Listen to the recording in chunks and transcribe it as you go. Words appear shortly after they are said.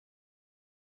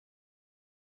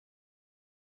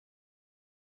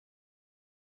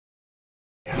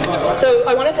So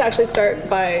I wanted to actually start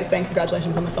by saying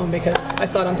congratulations on the film, because I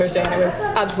saw it on Thursday and it was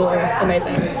absolutely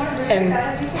amazing and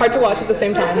hard to watch at the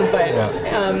same time, but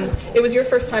it was your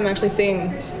first time actually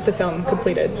seeing the film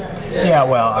completed. Yeah,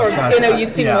 well,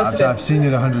 you'd seen most of it. I've seen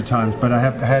it 100 times, but I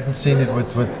hadn't seen it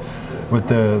with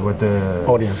the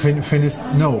audience. Finished.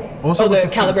 No, also the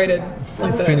with calibrated,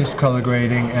 finished color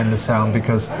grading and the sound,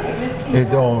 because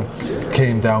it all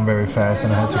came down very fast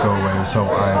and I had to go away. So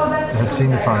I had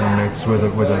seen the final mix with a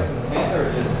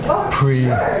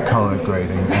pre-color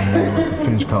grading, and then with the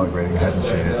finished color grading I hadn't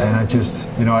seen it. And I just,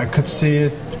 I could see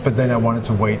it, but then I wanted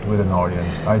to wait with an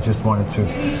audience. I just wanted to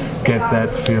get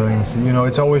that feeling.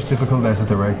 It's always difficult as a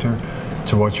director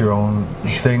to watch your own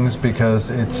things, because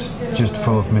it's just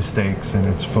full of mistakes and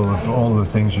it's full of all the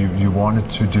things you wanted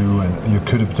to do and you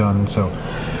could have done. So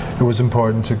it was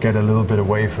important to get a little bit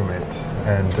away from it.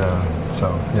 And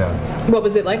yeah. What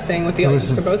was it like staying with the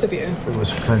audience for both of you? It was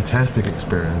a fantastic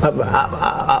experience.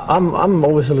 I'm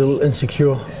always a little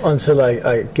insecure until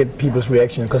I get people's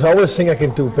reaction, because I always think I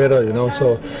can do better,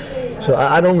 So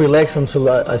I don't relax until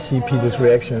I see people's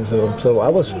reactions. So I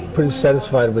was pretty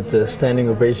satisfied with the standing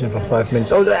ovation for 5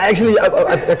 minutes. Oh, actually,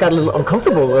 I got a little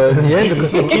uncomfortable at the end,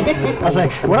 because I was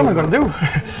like, what am I going to do?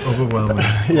 Overwhelming.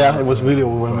 Yeah, it was really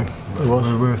overwhelming. It was.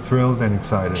 We're thrilled and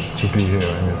excited to be here,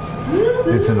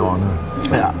 and it's an honor.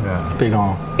 So, yeah, big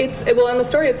honor. And the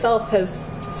story itself has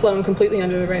flown completely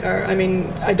under the radar. I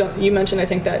mean, you mentioned, I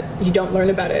think, that you don't learn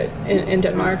about it in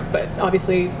Denmark, but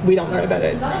obviously we don't learn about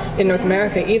it in North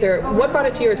America either. What brought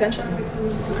it to your attention?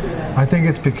 I think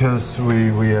it's because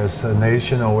we as a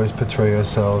nation always portray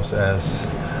ourselves as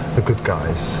the good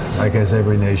guys. I guess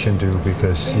every nation do,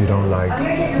 because you don't like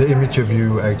the image of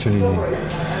you actually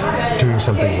doing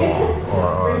something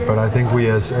wrong. But I think we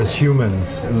as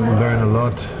humans learn a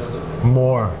lot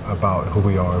more about who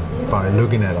we are by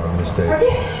looking at our mistakes.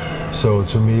 So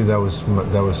to me, that was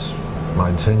my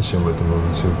intention with the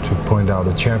movie, to point out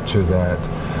a chapter that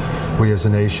we as a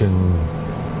nation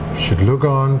should look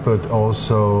on, but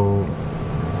also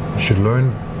should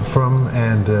learn from,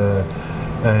 and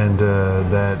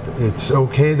that it's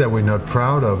okay that we're not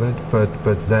proud of it, but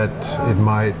that it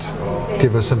might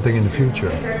give us something in the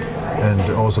future. And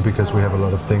also because we have a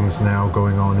lot of things now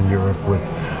going on in Europe with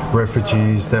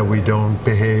refugees that we don't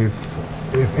behave,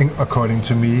 according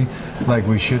to me, like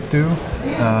we should do.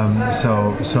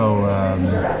 So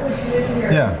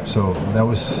that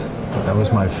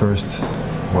was my first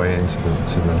way into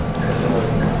the.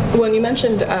 When you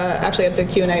mentioned actually at the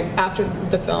Q&A after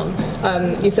the film,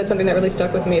 you said something that really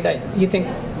stuck with me, that you think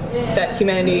that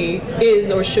humanity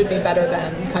is or should be better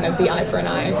than kind of the eye for an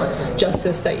eye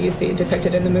justice that you see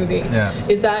depicted in the movie. Yeah.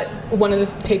 Is that one of the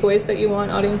takeaways that you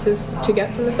want audiences to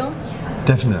get from the film?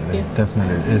 Definitely, yeah.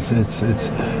 Definitely.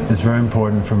 It's very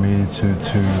important for me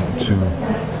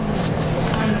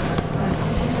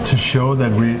to show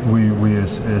that we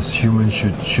as humans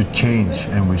should change,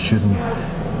 and we shouldn't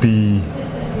be.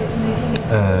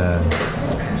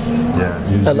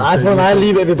 An eye for an eye,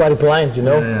 leave everybody blind,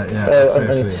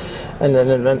 Exactly.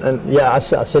 And yeah, I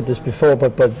said this before,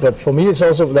 but for me it's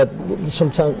also that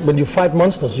sometimes when you fight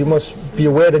monsters, you must be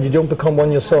aware that you don't become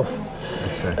one yourself.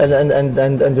 Exactly.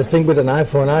 And the thing with an eye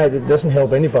for an eye, it doesn't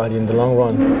help anybody in the long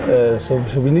run. So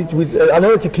we need. I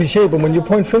know it's a cliche, but when you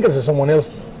point fingers at someone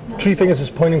else, 3 fingers is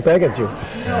pointing back at you.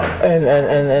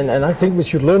 And I think we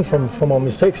should learn from our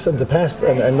mistakes in the past,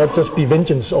 and not just be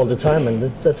vengeance all the time.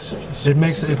 And that's it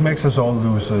makes us all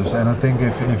losers. And I think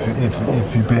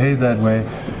if you behave that way,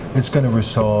 it's going to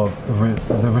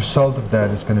the result of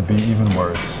that is going to be even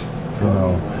worse.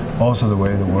 Also the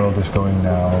way the world is going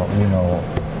now.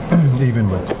 Even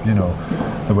with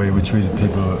the way we treated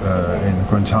people in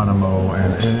Guantanamo,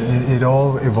 and it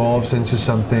all evolves into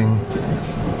something.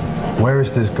 Where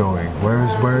is this going?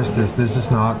 Where is this? This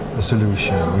is not a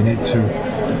solution. We need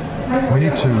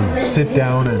to sit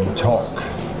down and talk.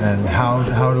 And how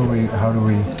do we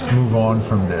move on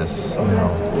from this?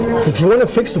 If you want to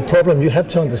fix the problem, you have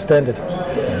to understand it.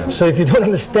 So if you don't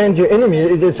understand your enemy,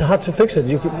 it's hard to fix it.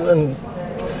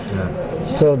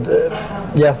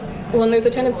 Well, and there's a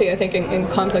tendency, I think, in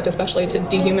conflict especially, to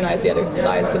dehumanize the other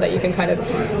side so that you can kind of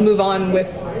move on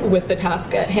with the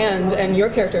task at hand. And your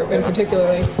character in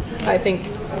particularly, I think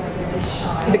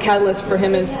the catalyst for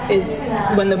him is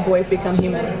when the boys become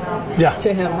human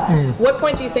to him. What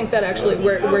point do you think that actually,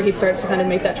 where he starts to kind of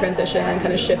make that transition and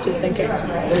kind of shift his thinking?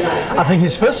 I think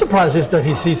his first surprise is that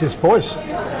he sees his boys.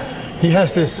 He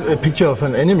has this picture of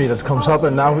an enemy that comes up,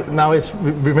 and now it's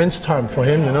revenge time for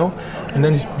him, And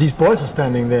then these boys are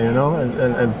standing there,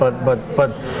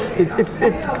 But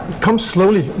it comes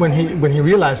slowly when he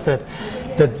realized that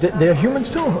that they're humans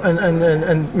too,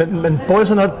 and boys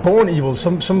are not born evil.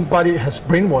 Somebody has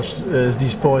brainwashed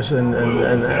these boys, and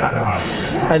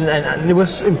it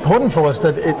was important for us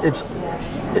that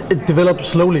it developed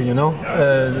slowly. You know,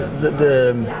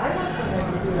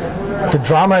 the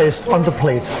drama is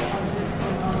underplayed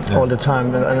all the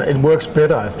time, and it works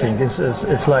better. I think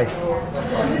it's like,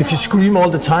 if you scream all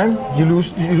the time, you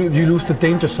lose the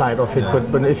danger side of it.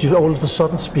 But if you all of a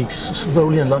sudden speak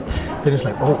slowly and loud, then it's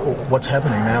like, oh, what's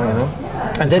happening now, you know?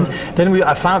 And then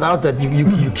I found out that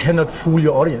you cannot fool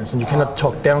your audience, and you cannot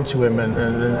talk down to him,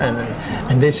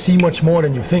 and they see much more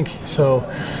than you think. So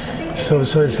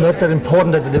it's not that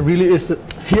important that it really is.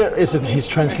 He's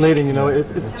translating, you know.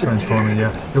 It's transforming,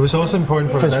 yeah. It was also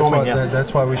important for us.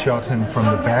 That's why we shot him from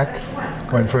the back.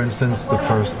 When, for instance,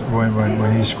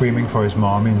 when he's screaming for his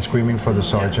mommy and screaming for the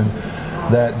sergeant,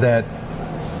 that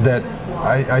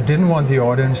I didn't want the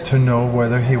audience to know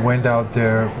whether he went out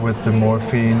there with the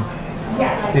morphine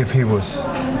if he was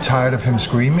tired of him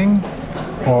screaming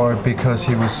or because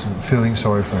he was feeling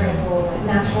sorry for him.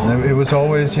 It was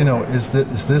always, you know, is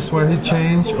this where he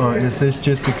changed, or is this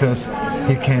just because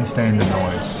he can't stand the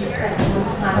noise?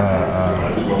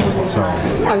 So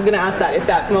I was going to ask that, if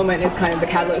that moment is kind of the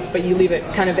catalyst, but you leave it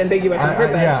kind of ambiguous on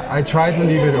purpose. Yeah, I try to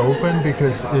leave it open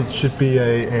because it should be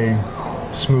a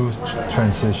smooth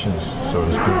transition, so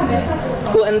to speak.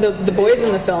 Yeah. Well, and the boys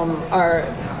in the film are,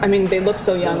 I mean, they look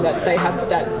so young that they have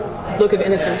that look of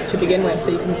innocence to begin with,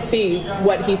 so you can see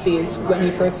what he sees when he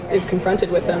first is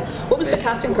confronted with them. What was the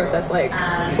casting process like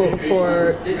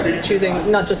for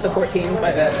choosing not just the 14,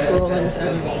 but Roland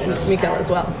and Mikael as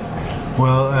well?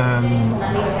 Well,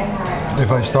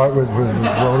 if I start with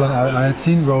Roland, I had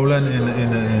seen Roland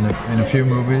in a few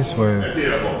movies where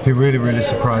he really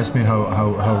surprised me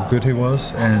how good he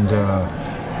was, and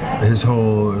his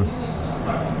whole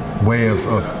way of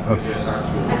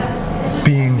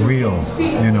being real,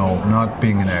 you know, not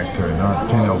being an actor, not,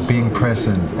 you know, being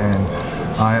present. And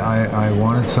I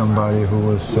wanted somebody who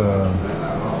was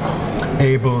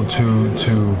able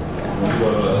to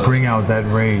bring out that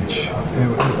rage.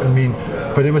 I mean,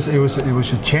 but it was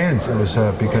a chance. It was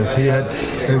because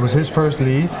it was his first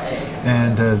lead,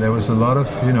 and there was a lot of,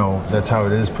 you know, that's how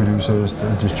it is. Producers,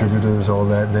 distributors, all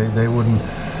that.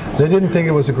 They didn't think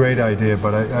it was a great idea,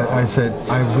 but I said,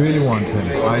 I really want him.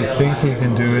 I think he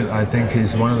can do it. I think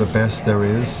he's one of the best there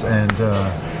is,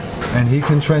 and he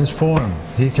can transform.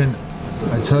 He can.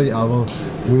 I tell you,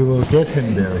 we will get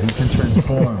him there. He can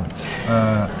transform.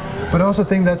 But I also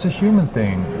think that's a human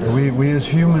thing. We as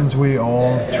humans, we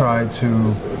all try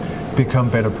to become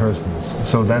better persons.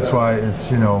 So that's why it's,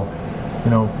 you know,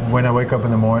 when I wake up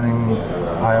in the morning,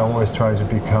 I always try to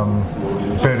become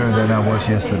better than I was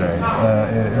yesterday.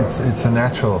 It's a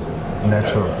natural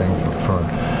thing for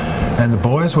and the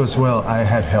boys was, well, I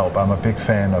had help. I'm a big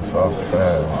fan of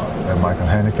Michael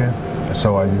Haneke,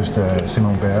 so I used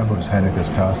Simone Baer, who's Haneke's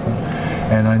casting,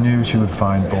 and I knew she would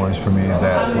find boys for me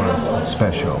that was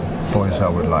special, boys I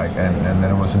would like, and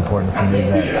then it was important for me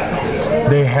that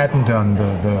they hadn't done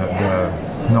the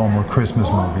normal Christmas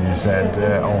movies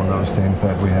and all those things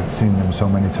that we had seen them so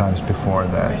many times before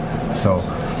that. So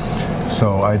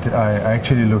I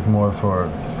actually looked more for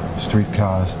street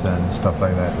cast and stuff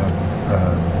like that.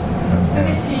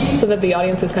 So that the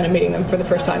audience is kind of meeting them for the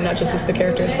first time, not just as the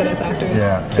characters, but as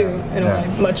actors too, in a way,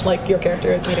 much like your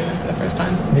character is meeting them for the first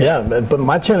time. Yeah, but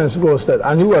my challenge was that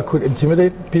I knew I could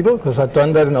intimidate people because I'd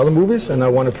done that in other movies and I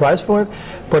won a prize for it.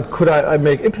 But could I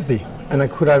make empathy, and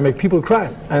could I make people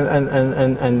cry?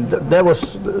 And that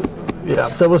was. Yeah,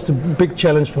 that was the big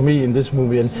challenge for me in this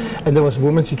movie, and there was a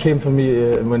woman, she came for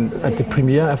me when at the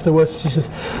premiere afterwards. She said,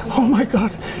 "Oh my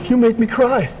God, you made me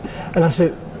cry," and I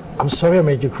said, "I'm sorry I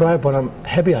made you cry, but I'm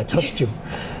happy I touched you."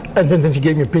 And then she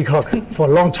gave me a big hug for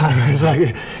a long time. It's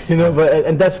like, you know,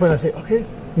 and that's when I say, okay,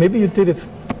 maybe you did it.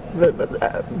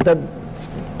 That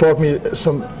brought me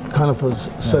some kind of a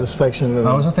satisfaction. I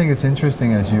also think it's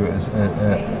interesting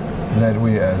that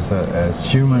we as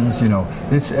humans, you know,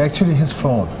 it's actually his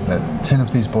fault that 10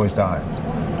 of these boys died.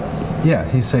 Yeah,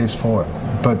 he saves 4,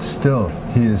 but still,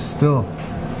 he is still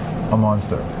a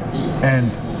monster. And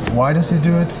why does he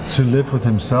do it? To live with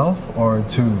himself or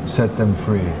to set them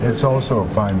free? It's also a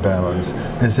fine balance.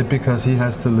 Is it because he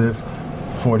has to live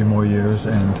 40 more years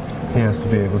and he has to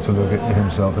be able to look at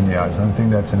himself in the eyes? I think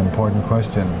that's an important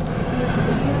question.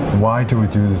 Why do we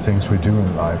do the things we do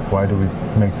in life? Why do we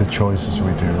make the choices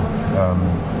we do?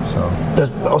 So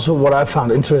that's also what I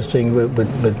found interesting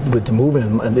with the movie,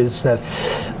 and it's that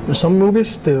in some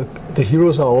movies the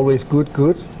heroes are always good,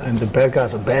 and the bad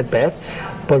guys are bad.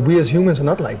 But we as humans are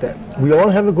not like that. We all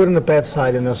have a good and a bad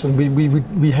side in us, and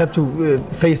we have to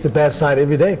face the bad side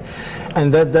every day.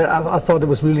 And I thought it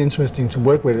was really interesting to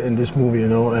work with in this movie, you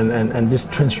know, and this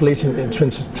transition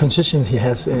he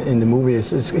has in the movie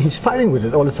he's fighting with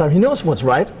it all the time. He knows what's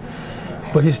right,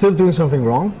 but he's still doing something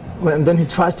wrong. And then he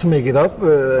tries to make it up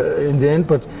in the end.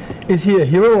 But is he a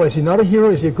hero or is he not a hero?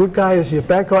 Is he a good guy? Is he a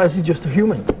bad guy? Is he just a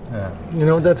human? Yeah. You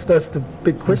know, that's the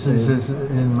big question.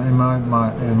 In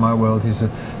my world, he's a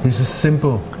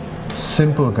simple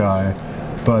guy,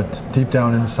 but deep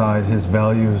down inside, his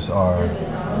values are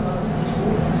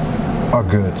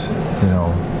good. You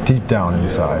know, deep down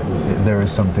inside, there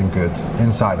is something good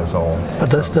inside us all. But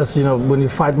that's you know, when you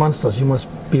fight monsters, you must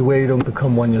beware you don't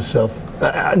become one yourself.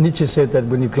 Nietzsche said that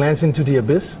when you glance into the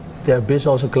abyss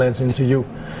also glances into you.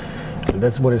 And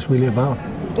that's what it's really about.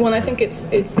 Well, and I think it's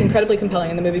incredibly compelling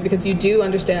in the movie because you do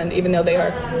understand, even though they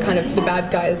are kind of the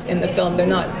bad guys in the film, they're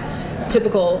not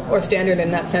typical or standard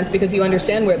in that sense because you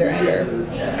understand where their anger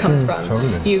comes from.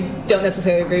 Totally. You don't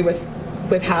necessarily agree with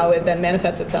how it then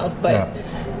manifests itself, but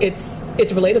it's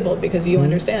relatable because you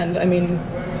understand. I mean,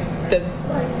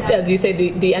 as you say,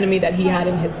 the enemy that he had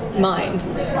in his mind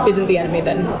isn't the enemy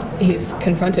that he's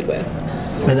confronted with.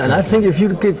 And I think I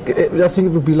think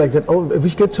it would be like that. Oh, if you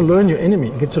get to learn your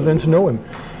enemy, you get to learn to know him,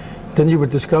 then you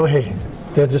would discover, hey,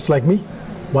 they're just like me.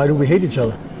 Why do we hate each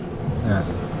other? Yeah.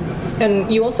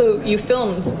 And you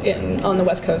filmed on the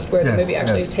West Coast where the movie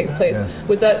actually takes place. Yes.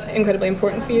 Was that incredibly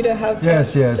important for you to have?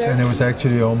 Yes, there? and it was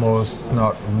actually almost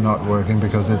not working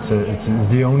because it's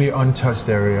the only untouched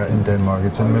area in Denmark.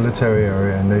 It's a military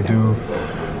area, and they do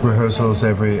rehearsals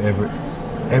every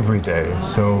day.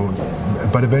 So,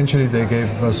 but eventually they gave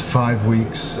us 5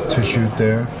 weeks to shoot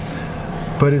there.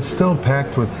 But it's still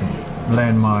packed with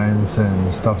landmines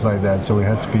and stuff like that, so we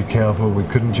had to be careful. We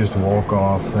couldn't just walk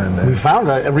off. And we found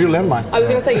a real landmine. I was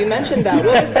going to say, you mentioned that.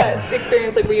 What was that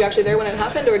experience like? Were you actually there when it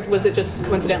happened, or was it just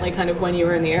coincidentally kind of when you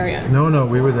were in the area? No,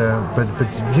 we were there. But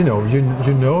you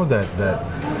know that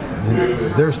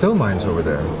there are still mines over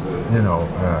there. You know,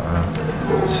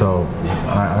 so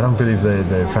I don't believe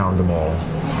they found them all.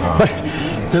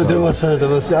 There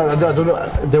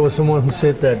was someone who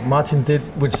said that Martin did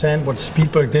with sand what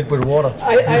Spielberg did with water.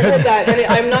 I heard that, and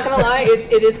I'm not going to lie,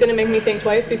 it is going to make me think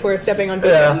twice before stepping on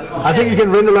beaches. Yeah, I think you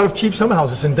can rent a lot of cheap summer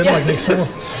houses in Denmark next summer.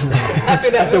 After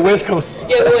that, at the West Coast.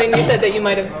 Yeah, well, and you said that you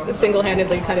might have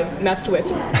single-handedly kind of messed with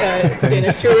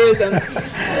Danish tourism.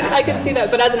 I can see that,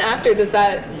 but as an actor, does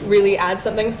that really add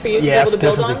something for you to be able to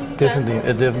build on? Definitely.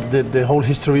 The whole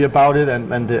history about it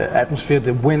and the atmosphere,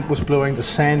 the wind was blowing, the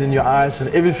sand in your eyes, and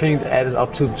everything added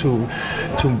up to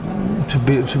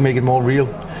make it more real.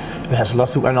 It has a lot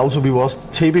to, and also we was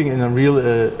taping in a real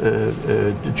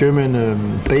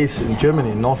German base in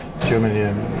Germany, North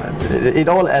Germany. It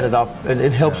all added up, and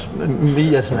it helps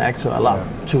me as an actor a lot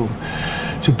to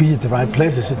be at the right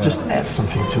places. It just adds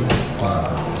something to it.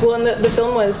 Well, and the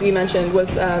film you mentioned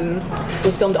was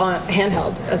filmed on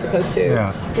handheld as opposed to.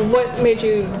 Yeah. What made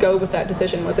you go with that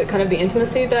decision? Was it kind of the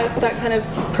intimacy that kind of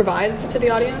provides to the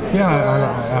audience?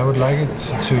 Yeah, I would like it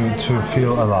to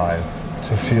feel alive,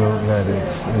 to feel that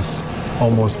it's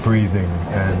almost breathing.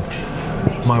 And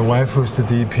my wife, who's the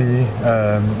DP,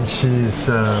 she's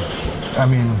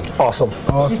awesome.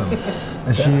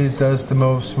 And she does the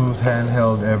most smooth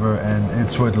handheld ever, and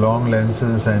it's with long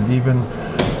lenses, and even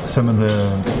some of the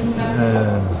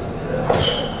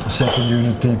second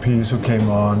unit DPs who came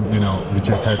on, you know, we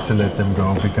just had to let them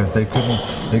go because they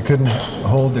couldn't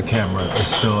hold the camera as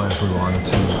still as we wanted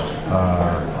to.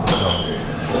 So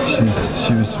she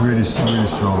was really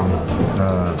strong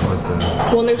with the.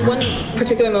 Well, and there's one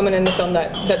particular moment in the film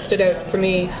that stood out for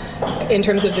me in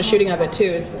terms of the shooting of it too.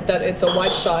 Is that it's a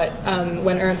wide shot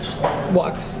when Ernst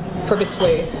walks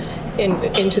purposefully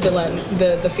into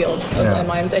the field of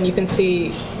landmines, and you can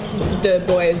see the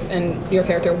boys and your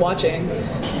character watching,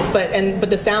 but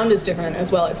the sound is different as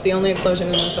well. It's the only explosion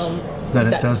in the film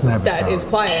that doesn't have that sound. Is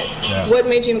quiet. Yeah. What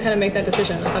made you kind of make that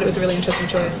decision? I thought it was a really interesting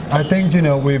choice. I think, you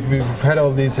know, we've had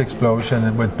all these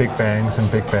explosions with big bangs,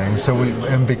 so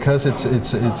because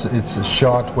it's a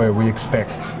shot where we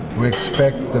expect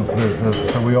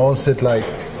so we all sit like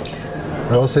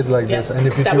this, and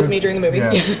if you that was me during the movie.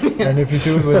 Yeah. And if you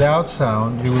do it without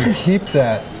sound, you will keep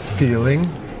that feeling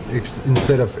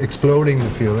instead of exploding the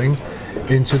feeling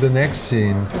into the next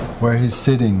scene where he's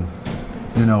sitting.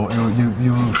 You know,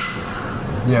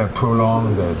 you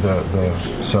prolong the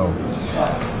so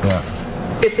yeah.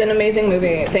 It's an amazing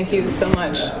movie. Thank you so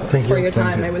much for your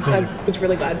time. I was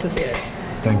really glad to see it.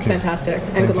 It's fantastic.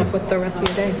 And good luck with the rest of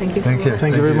your day. Thank you so much.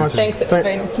 Thank you very much. Thanks. It was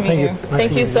very nice to meet you.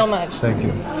 Thank you so much. Thank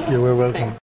you. You're very welcome. Thanks.